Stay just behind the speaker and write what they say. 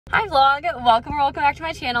Hi vlog, welcome back to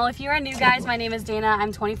my channel. If you are new, guys, my name is Dana.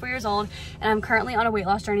 I'm 24 years old and I'm currently on a weight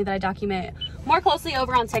loss journey that I document more closely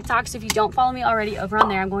over on TikTok. So if you don't follow me already over on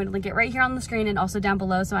there, I'm going to link it right here on the screen and also down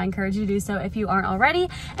below. So I encourage you to do so if you aren't already.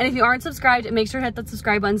 And if you aren't subscribed, make sure to hit that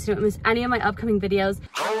subscribe button so you don't miss any of my upcoming videos.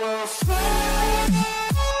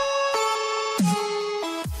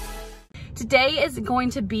 Today is going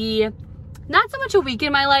to be not so much a week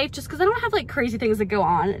in my life, just because I don't have like crazy things that go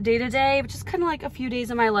on day to day, but just kind of like a few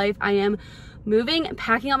days in my life. I am moving and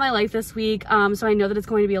packing up my life this week, so I know that it's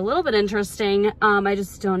going to be a little bit interesting. I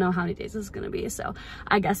just don't know how many days this is going to be, so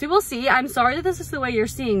I guess we will see. I'm sorry that this is the way you're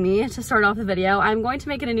seeing me to start off the video. I'm going to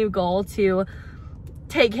make it a new goal to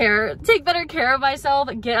take better care of myself,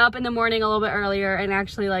 get up in the morning a little bit earlier and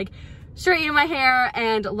actually like straighten my hair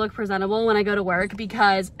and look presentable when I go to work,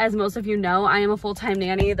 because as most of you know, I am a full-time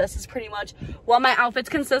nanny. This is pretty much what my outfits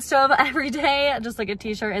consist of every day, just like a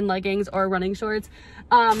t-shirt and leggings or running shorts.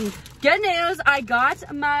 Good news, I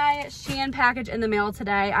got my Shein package in the mail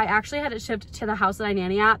today. I actually had it shipped to the house that I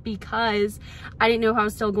nanny at because I didn't know if I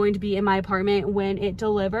was still going to be in my apartment when it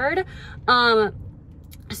delivered.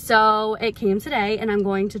 So it came today and I'm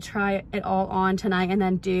going to try it all on tonight and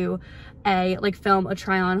then do film a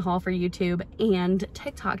try on haul for YouTube and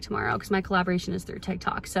TikTok tomorrow, because my collaboration is through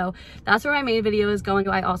TikTok. So that's where my main video is going.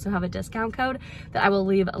 I also have a discount code that I will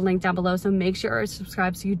leave a link down below, so make sure to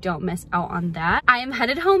subscribe so you don't miss out on that. I am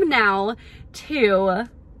headed home now to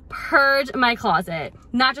purge my closet.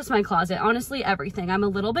 Not just my closet, honestly everything. I'm a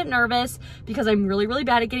little bit nervous because I'm really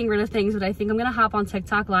bad at getting rid of things, but I think I'm gonna hop on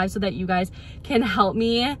TikTok live so that you guys can help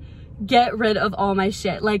me get rid of all my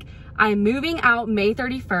shit. Like, I'm moving out May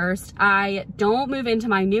 31st. I don't move into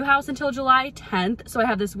my new house until July 10th. So I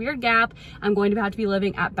have this weird gap. I'm going to have to be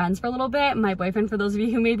living at Ben's for a little bit. My boyfriend, for those of you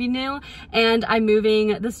who may be new. And I'm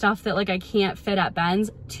moving the stuff that like I can't fit at Ben's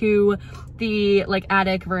to the like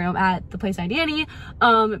attic room at the place I nanny,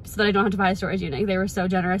 so that I don't have to buy a storage unit. They were so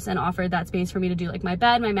generous and offered that space for me to do like my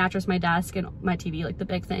bed, my mattress, my desk, and my TV, like the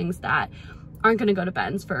big things that aren't gonna go to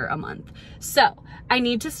Ben's for a month. So I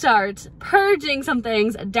need to start purging some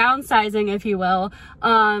things, downsizing if you will,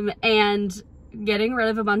 and getting rid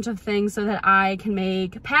of a bunch of things so that I can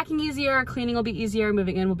make packing easier, cleaning will be easier,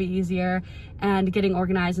 moving in will be easier, and getting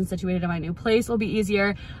organized and situated in my new place will be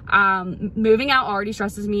easier. Moving out already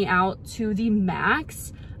stresses me out to the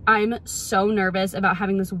max. I'm so nervous about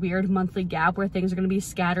having this weird monthly gap where things are going to be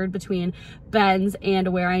scattered between Ben's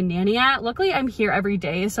and where I nanny at. Luckily, I'm here every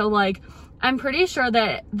day, so like I'm pretty sure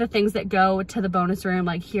that the things that go to the bonus room,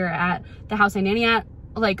 like here at the house I nanny at,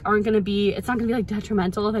 like aren't gonna be, it's not gonna be like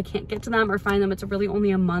detrimental if I can't get to them or find them. It's really only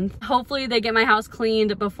a month. Hopefully they get my house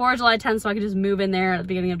cleaned before July 10th so I can just move in there at the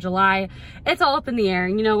beginning of July. It's all up in the air,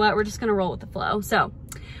 and you know what, we're just gonna roll with the flow. So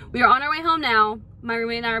we are on our way home now. My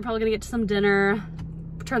roommate and I are probably gonna get to some dinner,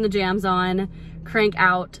 turn the jams on, crank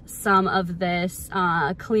out some of this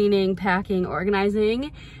cleaning, packing,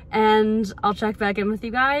 organizing, and I'll check back in with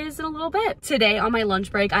you guys in a little bit. Today on my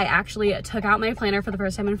lunch break, I actually took out my planner for the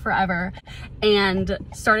first time in forever and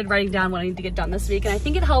started writing down what I need to get done this week, and I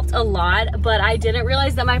think it helped a lot, but I didn't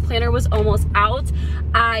realize that my planner was almost out.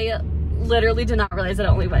 I literally did not realize that it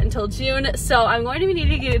only went until June, so I'm going to be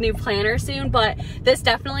needing to get a new planner soon, but this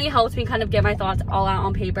definitely helped me kind of get my thoughts all out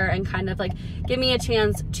on paper and kind of like give me a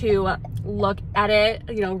chance to look at it,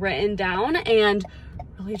 you know, written down, and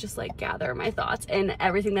really just like gather my thoughts and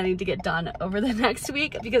everything that I need to get done over the next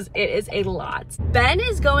week, because it is a lot. Ben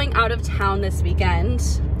is going out of town this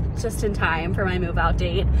weekend, just in time for my move out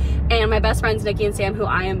date, and my best friends Nikki and Sam, who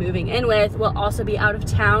I am moving in with, will also be out of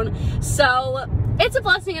town. So it's a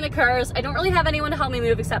blessing and a curse. I don't really have anyone to help me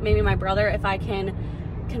move except maybe my brother, if I can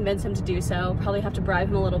convince him to do so. Probably have to bribe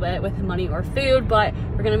him a little bit with money or food, but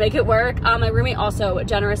we're gonna make it work. My roommate also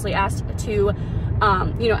generously asked to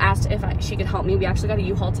asked if she could help me. We actually got a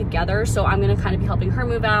U-Haul together, so I'm gonna kind of be helping her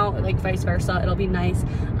move out, like vice versa. It'll be nice,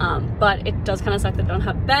 but it does kind of suck that I don't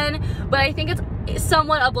have Ben, but I think it's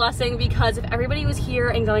somewhat a blessing, because if everybody was here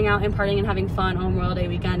and going out and partying and having fun on Memorial Day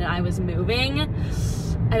weekend and I was moving,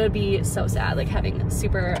 I would be so sad, like having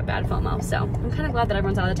super bad FOMO. So I'm kind of glad that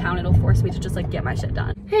everyone's out of town. It'll force me to just like get my shit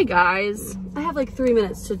done. Hey guys, I have like 3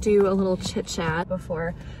 minutes to do a little chit chat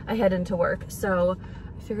before I head into work, so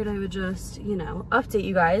I figured I would just, you know, update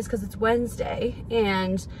you guys because it's Wednesday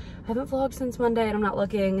and I haven't vlogged since Monday and I'm not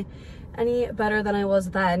looking any better than I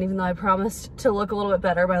was then, even though I promised to look a little bit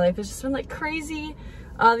better. My life has just been like crazy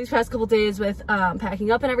these past couple days with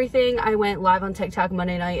packing up and everything. I went live on TikTok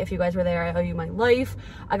Monday night. If you guys were there, I owe you my life.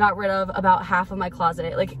 I got rid of about half of my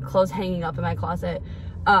closet, like clothes hanging up in my closet.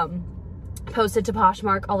 Posted to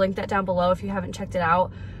Poshmark. I'll link that down below if you haven't checked it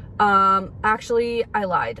out. Actually, I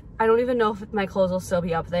lied. I don't even know if my clothes will still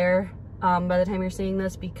be up there by the time you're seeing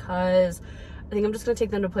this, because I think I'm just gonna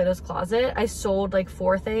take them to Plato's Closet. I sold like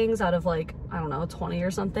 4 things out of like, I don't know, 20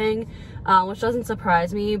 or something, which doesn't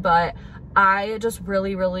surprise me, but I just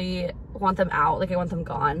really want them out. Like, I want them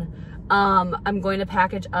gone. I'm going to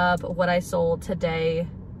package up what I sold today,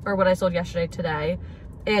 or what I sold yesterday today,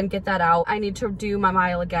 and get that out. I need to do my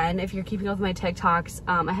mile again. If you're keeping up with my TikToks,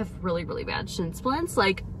 I have really bad shin splints,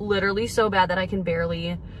 like literally so bad that I can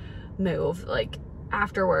barely move. Like,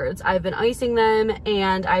 afterwards, I've been icing them,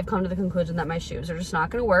 and I've come to the conclusion that my shoes are just not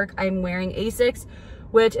gonna work. I'm wearing Asics,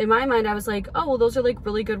 which in my mind I was like, oh well, those are like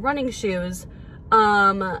really good running shoes.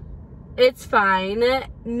 It's fine.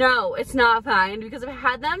 No, it's not fine, because I've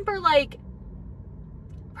had them for like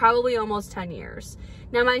probably almost 10 years.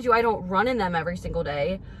 Now, mind you, I don't run in them every single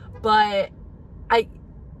day, but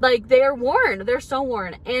they're worn. They're so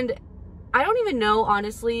worn. And I don't even know,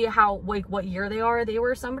 honestly, how, like, what year they are. They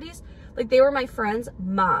were somebody's, like, they were my friend's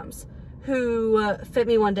mom's, who fit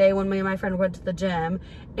me one day when me and my friend went to the gym,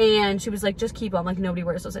 and she was like, just keep them, like, nobody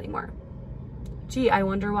wears those anymore. Gee, I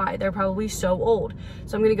wonder why. They're probably so old.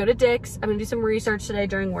 So I'm gonna go to Dick's. I'm gonna do some research today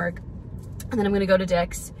during work, and then I'm gonna go to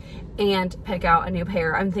Dick's and pick out a new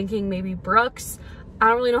pair. I'm thinking maybe Brooks. I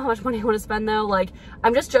don't really know how much money I want to spend though. Like,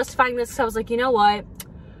 I'm just justifying this because I was like, you know what?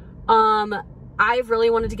 I've really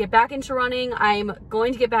wanted to get back into running. I'm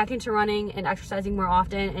going to get back into running and exercising more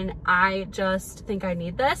often, and I just think I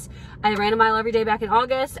need this. I ran a mile every day back in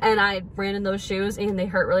August, and I ran in those shoes, and they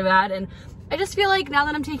hurt really bad, and I just feel like now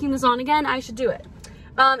that I'm taking this on again, I should do it.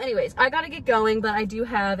 Anyways, I gotta get going, but I do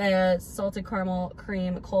have a salted caramel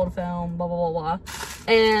cream cold foam, blah, blah, blah, blah,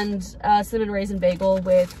 and cinnamon raisin bagel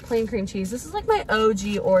with plain cream cheese. This is like my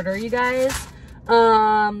OG order, you guys.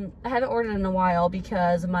 I haven't ordered in a while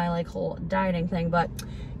because of my like whole dieting thing, but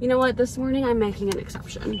you know what? This morning I'm making an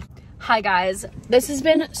exception. Hi guys, this has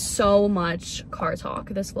been so much car talk,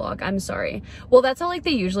 this vlog. I'm sorry. Well, that's how like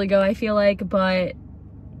they usually go, I feel like, but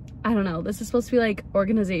I don't know. This is supposed to be like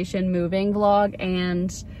organization moving vlog,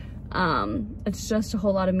 and it's just a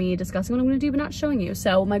whole lot of me discussing what I'm gonna do but not showing you.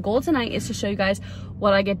 So my goal tonight is to show you guys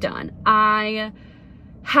what I get done. I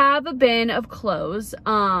have a bin of clothes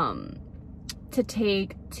to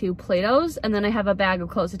take to Plato's, and then I have a bag of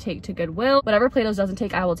clothes to take to Goodwill. Whatever Plato's doesn't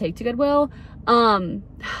take, I will take to Goodwill.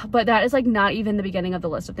 But that is like not even the beginning of the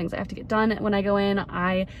list of things I have to get done when I go in.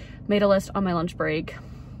 I made a list on my lunch break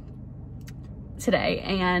today,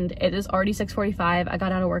 and it is already 6:45. I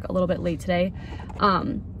got out of work a little bit late today.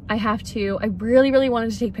 I really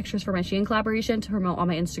wanted to take pictures for my Shein collaboration to promote on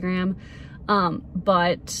my Instagram,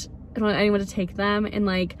 but I don't want anyone to take them, and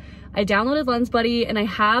like I downloaded Lens Buddy, and I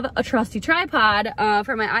have a trusty tripod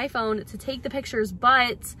for my iPhone to take the pictures,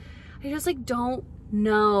 but I just like don't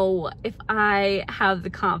know if I have the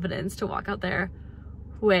confidence to walk out there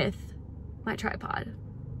with my tripod.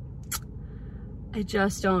 I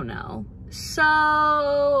just don't know.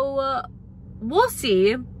 So we'll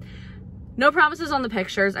see. No promises on the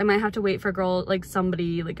pictures. I might have to wait for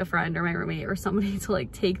somebody, like a friend or my roommate or somebody to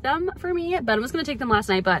like take them for me. But I was gonna take them last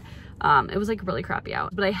night, but it was like really crappy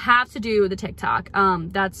out. But I have to do the TikTok.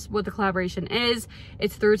 That's what the collaboration is.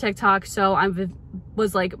 It's through TikTok. So I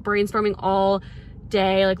was like brainstorming all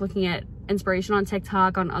day, like looking at inspiration on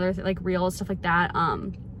TikTok, on other like reels, stuff like that.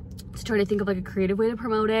 To try to think of like a creative way to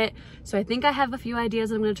promote it. So I think I have a few ideas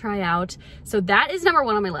that I'm going to try out. So that is number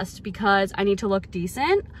 1 on my list because I need to look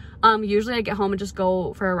decent. Usually I get home and just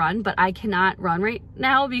go for a run, but I cannot run right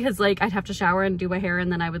now because like I'd have to shower and do my hair, and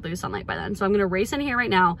then I would lose sunlight by then. So I'm going to race in here right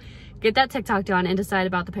now, get that TikTok done, and decide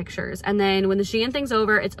about the pictures. And then when the Shein thing's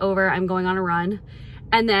over, it's over. I'm going on a run,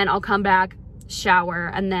 and then I'll come back, shower,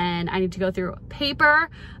 and then I need to go through paper.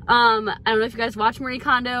 I don't know if you guys watch Marie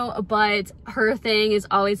Kondo, but her thing is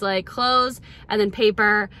always like clothes and then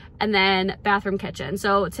paper and then bathroom, kitchen.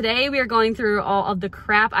 So today we are going through all of the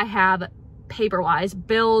crap I have paper wise,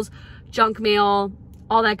 bills, junk mail,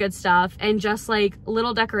 all that good stuff, and just like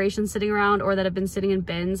little decorations sitting around or that have been sitting in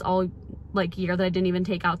bins all like year that I didn't even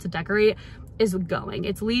take out to decorate is going.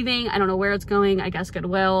 It's leaving. I don't know where it's going. I guess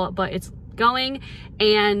Goodwill, but it's going,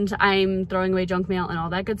 and I'm throwing away junk mail and all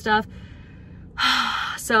that good stuff.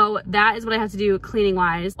 So that is what I have to do cleaning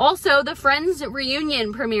wise. Also, the Friends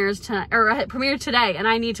reunion premieres tonight, or premiered today, and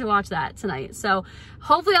I need to watch that tonight. So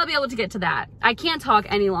hopefully I'll be able to get to that. I can't talk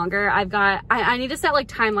any longer. I need to set like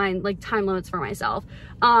time limits for myself.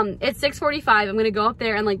 It's 6:45. I'm gonna go up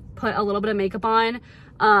there and like put a little bit of makeup on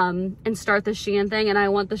and start the Shein thing, and I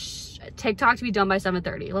want the TikTok to be done by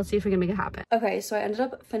 7:30. Let's see if we can make it happen. Okay, so I ended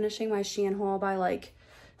up finishing my Shein haul by like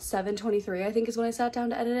 7:23, I think is when I sat down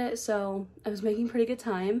to edit it, so I was making pretty good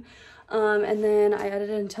time. And then I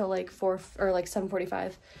edited until like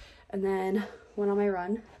 7:45, and then went on my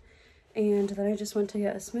run. And then I just went to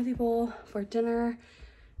get a smoothie bowl for dinner,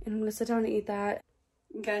 and I'm gonna sit down and eat that.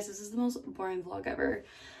 Guys, this is the most boring vlog ever.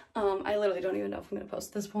 I literally don't even know if I'm gonna post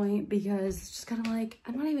at this point, because it's just kind of like,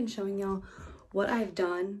 I'm not even showing y'all what I've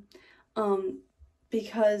done,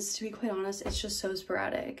 because to be quite honest, it's just so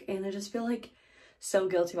sporadic, and I just feel like so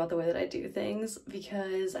guilty about the way that I do things,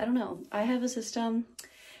 because I don't know, I have a system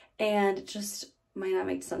and it just might not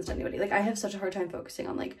make sense to anybody. Like, I have such a hard time focusing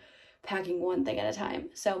on like packing one thing at a time.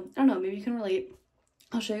 So I don't know, maybe you can relate.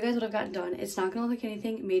 I'll show you guys what I've gotten done. It's not gonna look like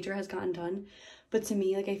anything major has gotten done, but to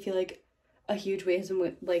me, like, I feel like a huge weight has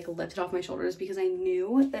been like lifted off my shoulders, because I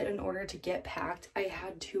knew that in order to get packed, I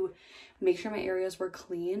had to make sure my areas were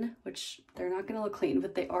clean, which they're not gonna look clean,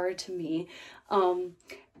 but they are to me,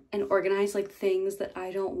 and organize like things that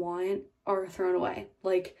I don't want are thrown away,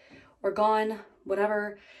 like, or gone,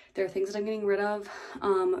 whatever. There are things that I'm getting rid of.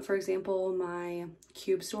 For example, my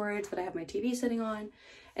cube storage that I have my TV sitting on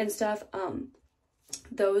and stuff.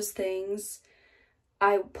 Those things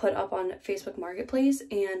I put up on Facebook Marketplace,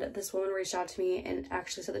 and this woman reached out to me and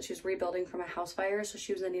actually said that she was rebuilding from a house fire, so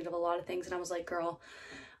she was in need of a lot of things. And I was like, girl,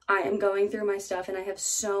 I am going through my stuff and I have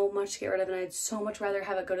so much to get rid of, and I'd so much rather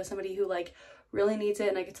have it go to somebody who like really needs it,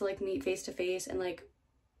 and I get to like meet face to face and like,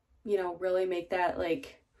 you know, really make that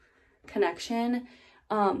like connection,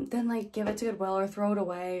 then like give it to Goodwill or throw it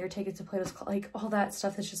away or take it to Plato's, like all that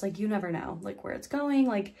stuff that's just like, you never know like where it's going.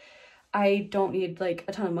 Like, I don't need like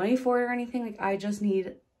a ton of money for it or anything. Like, I just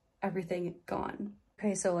need everything gone.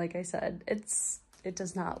 Okay, so like I said, it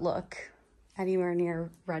does not look anywhere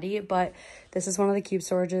near ready, but this is one of the cube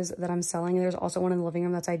storages that I'm selling. There's also one in the living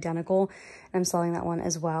room that's identical, and I'm selling that one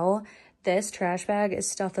as well. This trash bag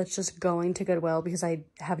is stuff that's just going to Goodwill, because I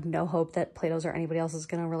have no hope that Plato's or anybody else is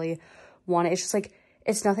gonna really want it. It's just like,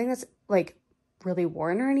 it's nothing that's like really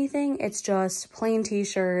worn or anything. It's just plain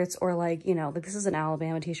t-shirts, or like, you know, like this is an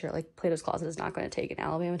Alabama t-shirt. Like, Plato's Closet is not going to take an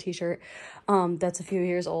Alabama t-shirt that's a few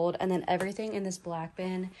years old. And then everything in this black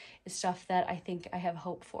bin is stuff that I think I have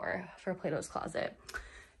hope for Plato's Closet.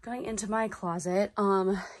 Going into my closet,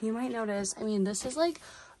 you might notice, I mean, this is like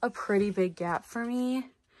a pretty big gap for me.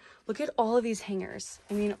 Look at all of these hangers.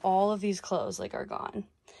 I mean, all of these clothes like are gone.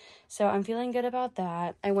 So I'm feeling good about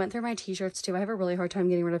that. I went through my t-shirts too. I have a really hard time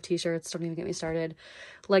getting rid of t-shirts. Don't even get me started.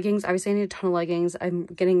 Leggings, obviously I need a ton of leggings. I'm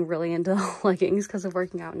getting really into leggings because of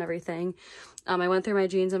working out and everything. I went through my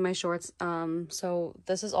jeans and my shorts. So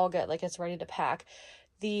this is all good. Like, it's ready to pack.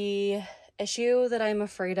 The issue that I'm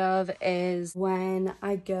afraid of is when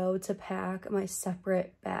I go to pack my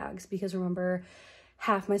separate bags, because remember,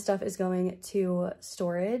 half my stuff is going to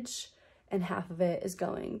storage and half of it is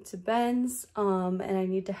going to Ben's, and I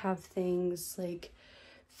need to have things like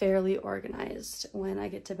fairly organized when I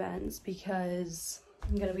get to Ben's, because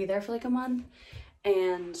I'm gonna be there for like a month,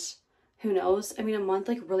 and who knows, I mean, a month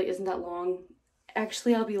like really isn't that long.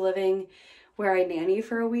 Actually, I'll be living where I nanny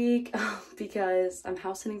for a week because I'm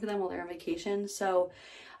house sitting for them while they're on vacation, so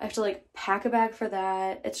I have to like pack a bag for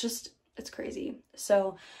that. It's crazy.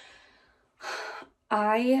 So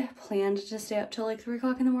I planned to stay up till like 3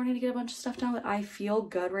 o'clock in the morning to get a bunch of stuff done, but I feel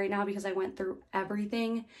good right now because I went through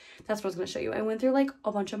everything. That's what I was going to show you. I went through like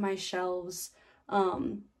a bunch of my shelves,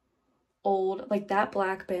 old, like that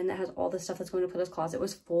black bin that has all the stuff that's going to Plato's Closet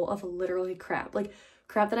was full of literally crap, like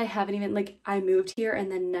crap that I haven't even, like, I moved here and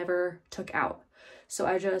then never took out. So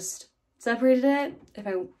I just separated it. If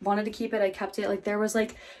I wanted to keep it, I kept it. Like, there was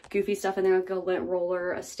like goofy stuff in there, like a lint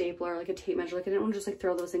roller, a stapler, like a tape measure. Like, I didn't want to just like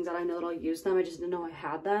throw those things out. I know that I'll use them, I just didn't know I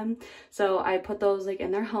had them. So I put those like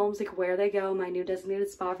in their homes, like where they go, my new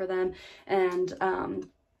designated spot for them. And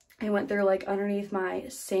I went through like underneath my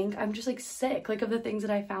sink. I'm just like sick like of the things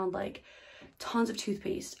that I found, like tons of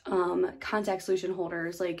toothpaste, contact solution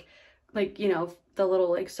holders, like you know, the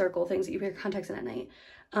little like circle things that you put your contacts in at night,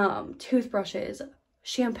 toothbrushes,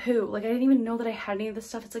 shampoo. Like, I didn't even know that I had any of this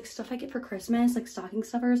stuff. It's like stuff I get for Christmas, like stocking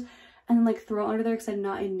stuffers, and then like throw it under there because I'm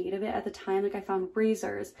not in need of it at the time. Like, I found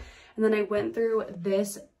razors, and then I went through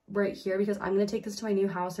this right here because I'm gonna take this to my new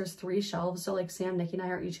house. There's 3 shelves, so like Sam, Nikki, and I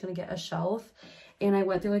are each gonna get a shelf. And I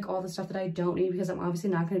went through like all the stuff that I don't need because I'm obviously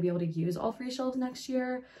not gonna be able to use all 3 shelves next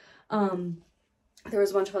year. There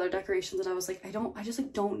was a bunch of other decorations and I was like, I just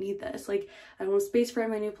like don't need this. Like, I don't have space for it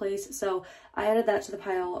in my new place. So I added that to the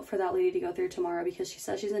pile for that lady to go through tomorrow because she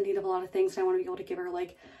says she's in need of a lot of things and I want to be able to give her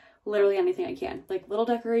like literally anything I can. Like little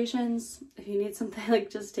decorations, if you need something,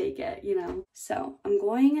 like just take it, you know? So I'm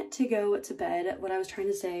going to go to bed. What I was trying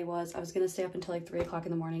to say was I was going to stay up until like 3 o'clock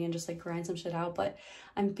in the morning and just like grind some shit out, but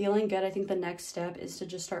I'm feeling good. I think the next step is to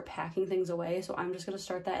just start packing things away. So I'm just going to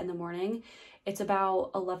start that in the morning It's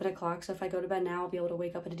about 11 o'clock, so if I go to bed now, I'll be able to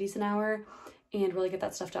wake up at a decent hour and really get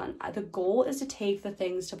that stuff done. The goal is to take the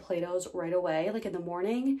things to Plato's right away, like in the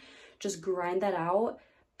morning, just grind that out,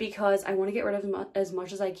 because I want to get rid of as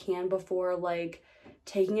much as I can before like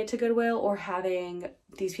taking it to Goodwill or having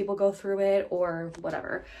these people go through it or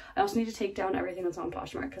whatever. I also need to take down everything that's on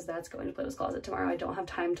Poshmark because that's going to Plato's Closet tomorrow. I don't have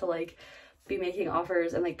time to like be making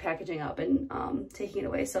offers and like packaging up and taking it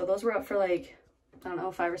away. So those were up for like, I don't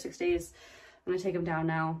know, 5 or 6 days. I'm gonna take them down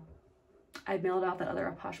now. I mailed out that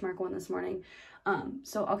other Poshmark one this morning.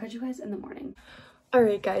 So I'll catch you guys in the morning. All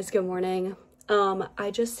right, guys, good morning.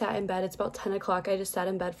 I just sat in bed. It's about 10 o'clock. I just sat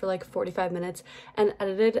in bed for like 45 minutes and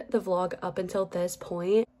edited the vlog up until this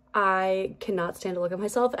point. I cannot stand to look at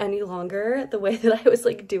myself any longer the way that I was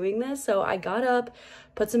like doing this. So I got up,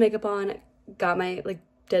 put some makeup on, got my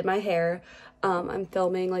did my hair. I'm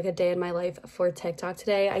filming like a day in my life for TikTok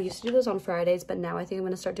today. I used to do those on Fridays, but now I think I'm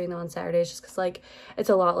gonna start doing them on Saturdays just because like it's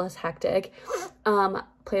a lot less hectic.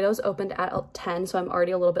 Plato's opened at 10, so I'm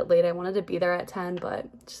already a little bit late. I wanted to be there at 10, but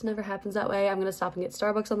it just never happens that way. I'm gonna stop and get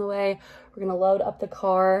Starbucks on the way. We're gonna load up the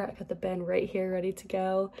car. I got the bin right here ready to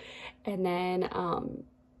go. And then I'm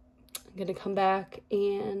gonna come back,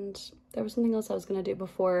 and there was something else I was gonna do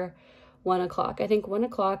before 1 o'clock. I think 1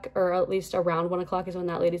 o'clock, or at least around 1 o'clock, is when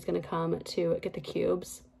that lady's gonna come to get the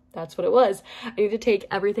cubes. That's what it was. I need to take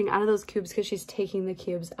everything out of those cubes because she's taking the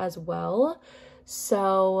cubes as well.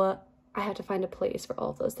 So I have to find a place for all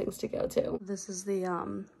of those things to go to. This is the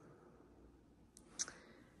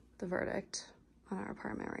verdict on our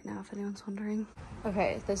apartment right now, if anyone's wondering.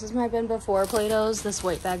 Okay, this is my bin before Plato's. This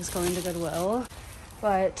white bag's going to Goodwill,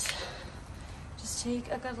 but just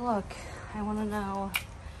take a good look. I want to know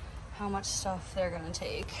how much stuff they're gonna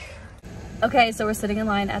take. Okay, so we're sitting in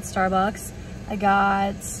line at Starbucks. I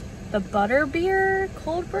got the Butterbeer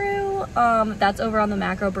cold brew. That's over on the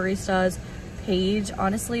Macro Baristas page.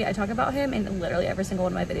 Honestly, I talk about him in literally every single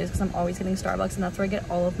one of my videos because I'm always getting Starbucks, and that's where I get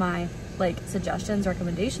all of my like suggestions,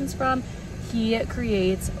 recommendations from. He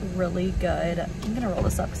creates really good, I'm gonna roll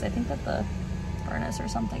this up because I think that the furnace or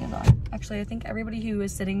something is on. Actually, I think everybody who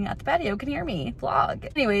is sitting at the patio can hear me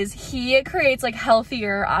vlog. Anyways, he creates like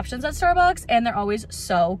healthier options at Starbucks, and they're always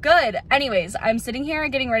so good. Anyways, I'm sitting here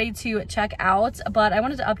getting ready to check out, but I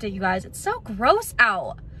wanted to update you guys. It's so gross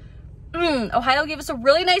out. Ohio gave us a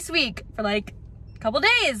really nice week for like a couple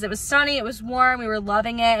days. It was sunny, it was warm, we were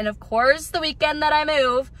loving it. And of course, the weekend that I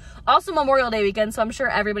move, also Memorial Day weekend, so I'm sure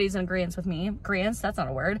everybody's in agreement with me. Agreement, that's not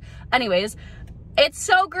a word. Anyways, it's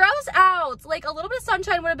so gross out. Like a little bit of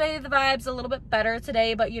sunshine would have made the vibes a little bit better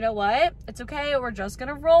today, but you know what? It's okay. We're just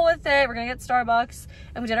gonna roll with it. We're gonna get Starbucks,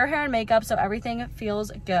 and we did our hair and makeup, so everything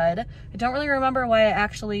feels good. I don't really remember why I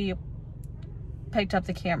actually picked up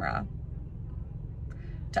the camera.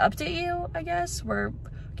 To update you, I guess. We're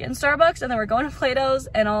getting Starbucks, and then we're going to Plato's,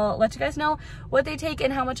 and I'll let you guys know what they take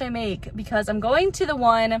and how much I make, because I'm going to the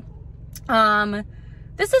one,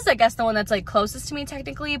 this is, I guess, the one that's like closest to me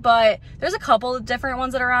technically, but there's a couple of different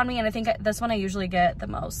ones that are around me, and I think this one I usually get the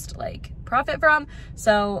most like profit from.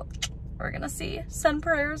 So we're gonna see. Send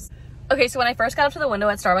prayers. Okay, so when I first got up to the window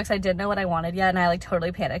at Starbucks, I didn't know what I wanted yet, and I like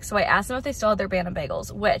totally panicked. So I asked them if they still had their Bantam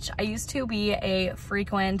bagels, which I used to be a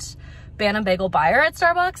frequent Bantam bagel buyer at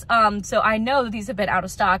Starbucks. So I know that these have been out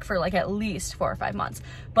of stock for like at least 4 or 5 months,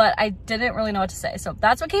 but I didn't really know what to say. So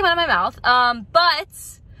that's what came out of my mouth. But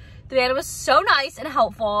the man was so nice and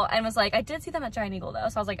helpful and was like, I did see them at Giant Eagle though.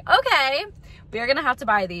 So I was like, okay, we're gonna have to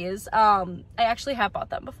buy these. I actually have bought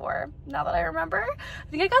them before, now that I remember. I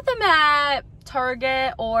think I got them at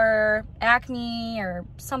Target or Acme or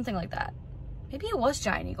something like that. Maybe it was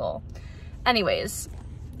Giant Eagle. Anyways,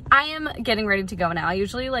 I am getting ready to go now. I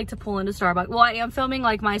usually like to pull into Starbucks. Well, I am filming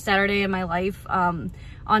like my Saturday in my life on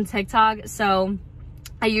TikTok. So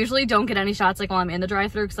I usually don't get any shots like while I'm in the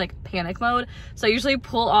drive-thru because like panic mode. So I usually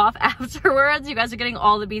pull off afterwards. You guys are getting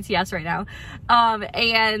all the BTS right now.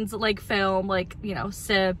 And like film, like, you know,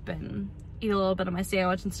 sip and eat a little bit of my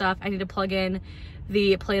sandwich and stuff. I need to plug in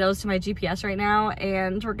the Plato's to my GPS right now,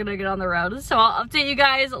 and we're gonna get on the road. So I'll update you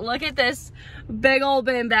guys. Look at this big old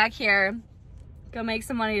bin back here. Go make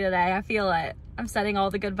some money today. I feel it. I'm sending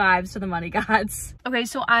all the good vibes to the money gods. Okay,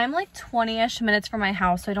 so I'm like 20-ish minutes from my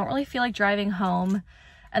house, so I don't really feel like driving home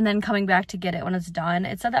and then coming back to get it when it's done.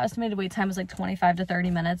 It said the estimated wait time was like 25 to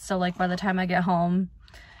 30 minutes. So like by the time I get home,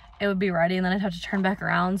 it would be ready, and then I'd have to turn back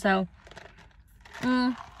around. So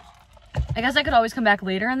I guess I could always come back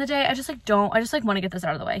later in the day. I just like want to get this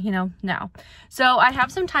out of the way, you know, now. So I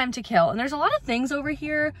have some time to kill, and there's a lot of things over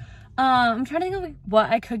here. I'm trying to think of like, what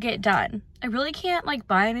I could get done. I really can't like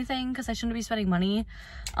buy anything because I shouldn't be spending money.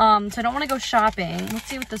 So I don't want to go shopping. Let's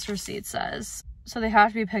see what this receipt says. so they have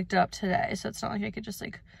to be picked up today. So it's not like I could just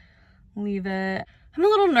like leave it. I'm a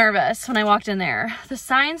little nervous when I walked in there. The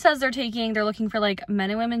sign says they're looking for like men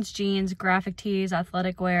and women's jeans, graphic tees,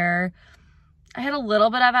 athletic wear. I had a little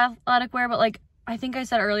bit of athletic wear, but like I think I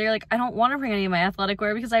said earlier, like I don't want to bring any of my athletic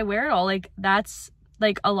wear because I wear it all. Like that's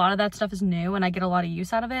like a lot of that stuff is new and I get a lot of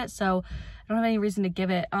use out of it. So I don't have any reason to give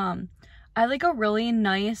it. I have like a really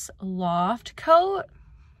nice loft coat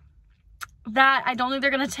that I don't think they're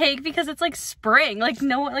gonna take because it's like spring. Like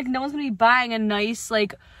no one's gonna be buying a nice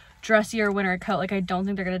like dressier winter coat. Like I don't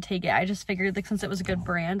think they're gonna take it. I just figured like since it was a good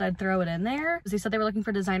brand, I'd throw it in there. They said they were looking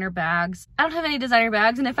for designer bags. I don't have any designer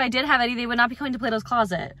bags, and if I did have any, they would not be coming to Plato's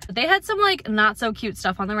Closet. But they had some like not so cute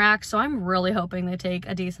stuff on the rack, so I'm really hoping they take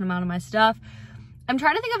a decent amount of my stuff. I'm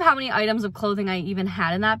trying to think of how many items of clothing I even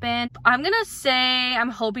had in that bin. I'm gonna say I'm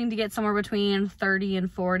hoping to get somewhere between $30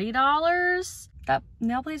 and $40. That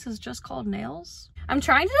nail place is just called Nails. I'm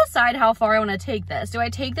trying to decide how far I want to take this. Do I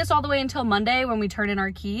take this all the way until Monday when we turn in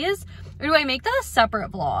our keys? Or do I make that a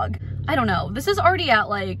separate vlog? I don't know. This is already at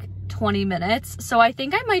like 20 minutes. So I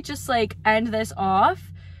think I might just like end this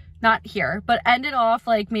off. Not here, but end it off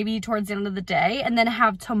like maybe towards the end of the day. And then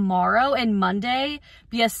have tomorrow and Monday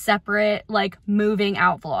be a separate like moving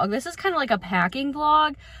out vlog. This is kind of like a packing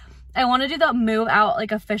vlog. I want to do the move out,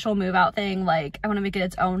 like official move out thing. Like I want to make it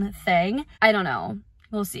its own thing. I don't know.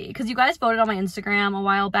 We'll see. Because you guys voted on my Instagram a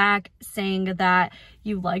while back saying that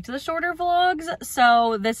you liked the shorter vlogs.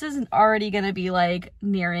 So this is already going to be like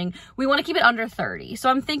nearing. We want to keep it under 30. So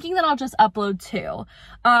I'm thinking that I'll just upload 2.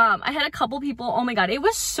 I had a couple people. Oh my God. It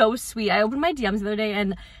was so sweet. I opened my DMs the other day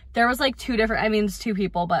and there was like 2 different, I mean, it's 2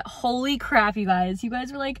 people, but holy crap, you guys. You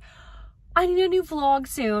guys were like, I need a new vlog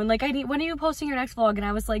soon. Like when are you posting your next vlog? And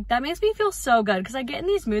I was like, that makes me feel so good because I get in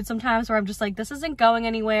these moods sometimes where I'm just like, this isn't going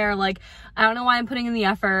anywhere. Like, I don't know why I'm putting in the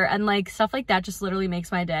effort, and like stuff like that just literally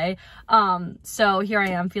makes my day. So here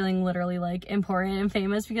I am feeling literally like important and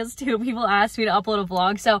famous because 2 people asked me to upload a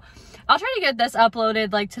vlog. So I'll try to get this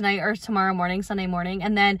uploaded like tonight or tomorrow morning, Sunday morning.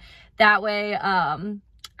 And then that way,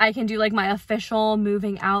 I can do like my official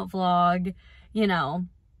moving out vlog, you know,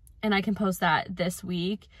 and I can post that this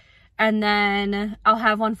week. And then I'll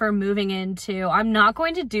have one for moving into. I'm not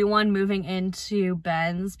going to do one moving into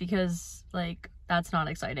Ben's because like that's not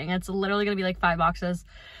exciting. It's literally gonna be like 5 boxes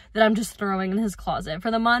that I'm just throwing in his closet for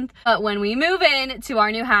the month. But when we move in to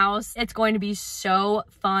our new house, it's going to be so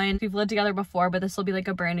fun. We've lived together before, but this will be like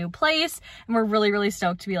a brand new place. And we're really, really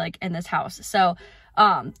stoked to be like in this house. So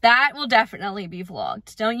that will definitely be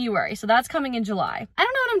vlogged. Don't you worry. So that's coming in July. I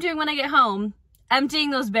don't know what I'm doing when I get home. Emptying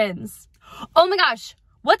those bins. Oh my gosh.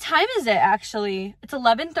 What time is it actually? It's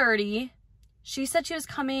 11:30. She said she was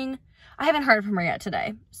coming. I haven't heard from her yet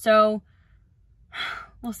today. So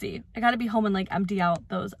we'll see. I gotta be home and like empty out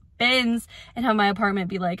those bins and have my apartment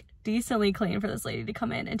be like decently clean for this lady to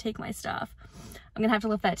come in and take my stuff. I'm gonna have to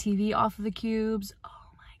lift that TV off of the cubes.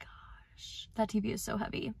 Oh my gosh. That TV is so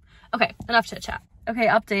heavy. Okay, enough chit chat. Okay,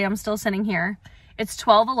 update. I'm still sitting here. It's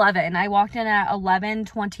 12:11. I walked in at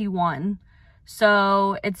 11:21.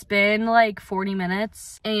 So it's been like 40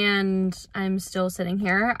 minutes and I'm still sitting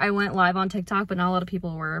here. I went live on TikTok, but not a lot of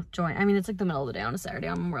people were joining. I mean, it's like the middle of the day on a Saturday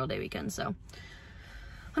on Memorial Day weekend. So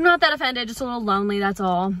I'm not that offended, just a little lonely, that's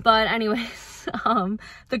all. But anyways,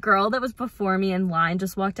 the girl that was before me in line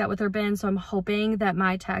just walked out with her bin. So I'm hoping that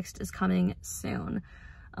my text is coming soon.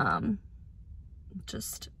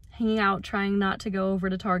 Just hanging out, trying not to go over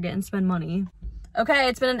to Target and spend money. Okay,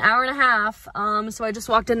 it's been an hour and a half. So I just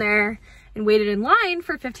walked in there and waited in line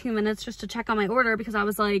for 15 minutes just to check on my order because I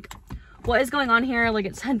was like, what is going on here? Like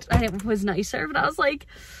it was nicer, but I was like,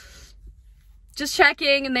 just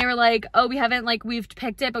checking, and they were like, oh, we've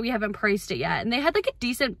picked it, but we haven't priced it yet. And they had like a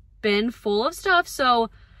decent bin full of stuff. So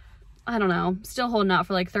I don't know, still holding out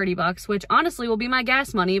for like 30 bucks, which honestly will be my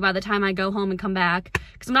gas money by the time I go home and come back.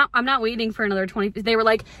 Cause I'm not waiting for another 20. They were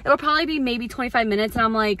like, it'll probably be maybe 25 minutes. And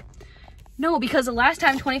I'm like, no, because the last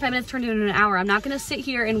time 25 minutes turned into an hour. I'm not going to sit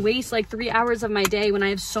here and waste like 3 hours of my day when I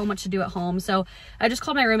have so much to do at home. So I just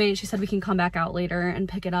called my roommate and she said we can come back out later and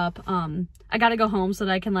pick it up. I got to go home so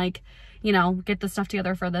that I can like, you know, get the stuff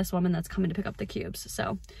together for this woman that's coming to pick up the cubes.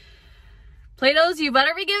 So Plato's, you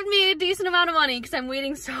better be giving me a decent amount of money because I'm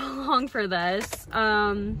waiting so long for this.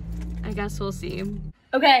 I guess we'll see.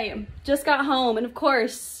 Okay, just got home, and of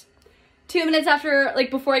course, 2 minutes after, like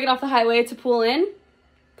before I get off the highway to pull in,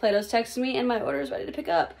 Plato's texted me and my order is ready to pick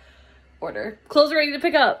up. Clothes are ready to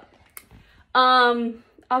pick up. I'll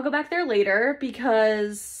go back there later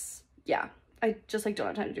because, yeah, I just like don't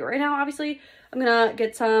have time to do it right now, obviously. I'm gonna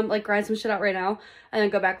get some, like grind some shit out right now and then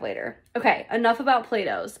go back later. Okay, enough about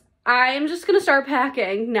Plato's. I'm just gonna start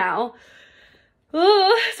packing now.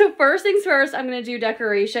 So first things first, I'm gonna do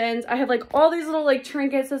decorations. I have like all these little like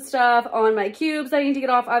trinkets and stuff on my cubes I need to get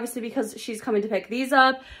off, obviously because she's coming to pick these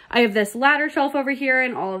up. I have this ladder shelf over here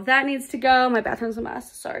and all of that needs to go. My bathroom's a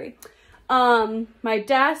mess, sorry. My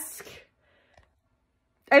desk.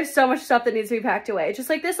 I have so much stuff that needs to be packed away. Just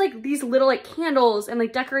like this, like these little like candles and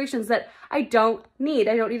like decorations that I don't need.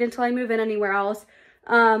 I don't need until I move in anywhere else.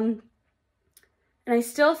 And I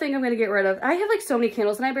still think I'm going to get rid of, I have like so many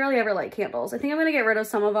candles and I barely ever light candles. I think I'm going to get rid of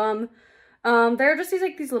some of them. There are just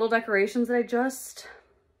these little decorations that I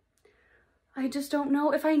just don't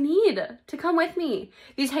know if I need to come with me.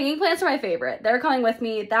 These hanging plants are my favorite. They're coming with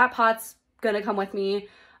me. That pot's going to come with me.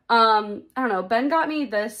 I don't know. Ben got me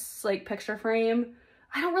this like picture frame.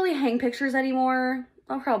 I don't really hang pictures anymore.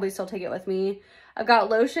 I'll probably still take it with me. I've got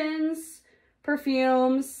lotions,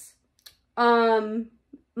 perfumes, my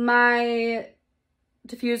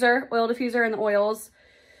diffuser, oil diffuser and the oils.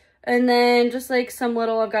 And then just like some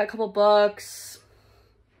little, I've got a couple books.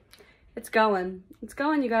 It's going. It's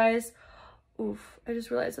going, you guys. Oof, I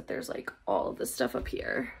just realized that there's like all of this stuff up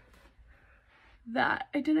here that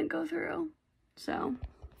I didn't go through. So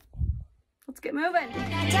let's get moving.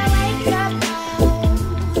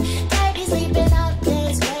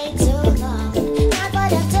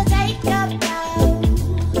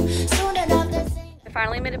 I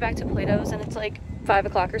finally made it back to Plato's and it's like 5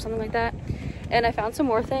 o'clock or something like that. And I found some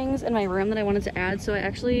more things in my room that I wanted to add. So I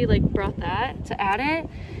actually like brought that to add it.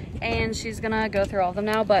 And she's gonna go through all of them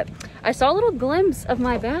now. But I saw a little glimpse of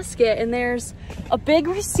my basket and there's a big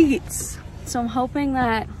receipt. So I'm hoping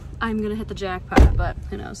that I'm gonna hit the jackpot, but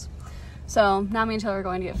who knows. So now me and Taylor are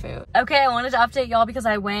going to get food. Okay, I wanted to update y'all because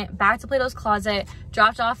I went back to Plato's Closet,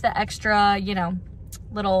 dropped off the extra, you know,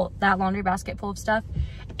 that laundry basket full of stuff.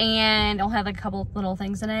 And I'll have like a couple little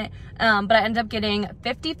things in it. But I ended up getting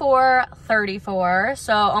 $54.34,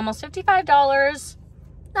 so almost $55.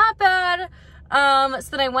 Not bad. So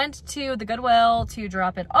then I went to the Goodwill to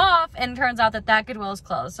drop it off, and it turns out that Goodwill is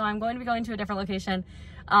closed. So I'm going to be going to a different location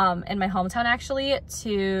in my hometown actually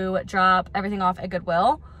to drop everything off at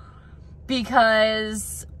Goodwill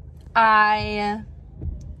because I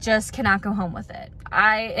just cannot go home with it.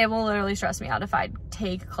 It will literally stress me out if I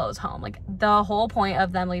take clothes home. Like the whole point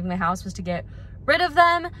of them leaving my house was to get rid of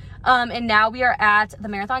them. And now we are at the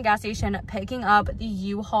Marathon gas station picking up the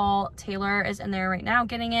U-Haul. Taylor is in there right now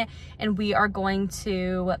getting it, and we are going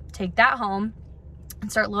to take that home and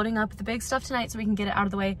start loading up the big stuff tonight so we can get it out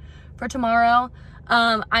of the way for tomorrow.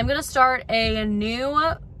 I'm gonna start a new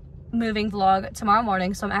moving vlog tomorrow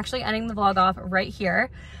morning, so I'm actually ending the vlog off right here.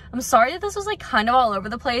 I'm sorry that this was like kind of all over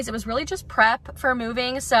the place. It was really just prep for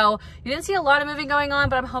moving, so you didn't see a lot of moving going on,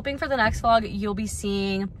 but I'm hoping for the next vlog you'll be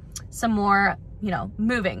seeing some more, you know,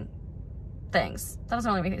 moving things. That doesn't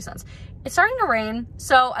really make any sense. It's starting to rain,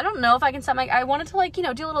 so I don't know if I can set I wanted to like, you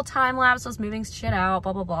know, do a little time lapse, was moving shit out,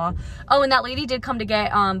 blah, blah, blah. Oh, and that lady did come to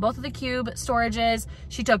get both of the cube storages.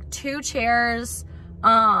 She took 2 chairs,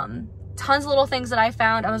 tons of little things that I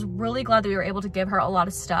found. I was really glad that we were able to give her a lot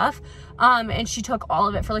of stuff. And she took all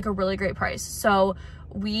of it for like a really great price. So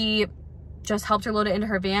we just helped her load it into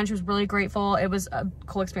her van. She was really grateful. It was a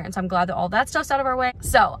cool experience. I'm glad that all that stuff's out of our way.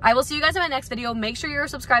 So I will see you guys in my next video. Make sure you're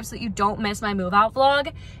subscribed so that you don't miss my move out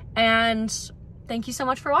vlog. And thank you so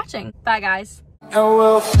much for watching. Bye guys.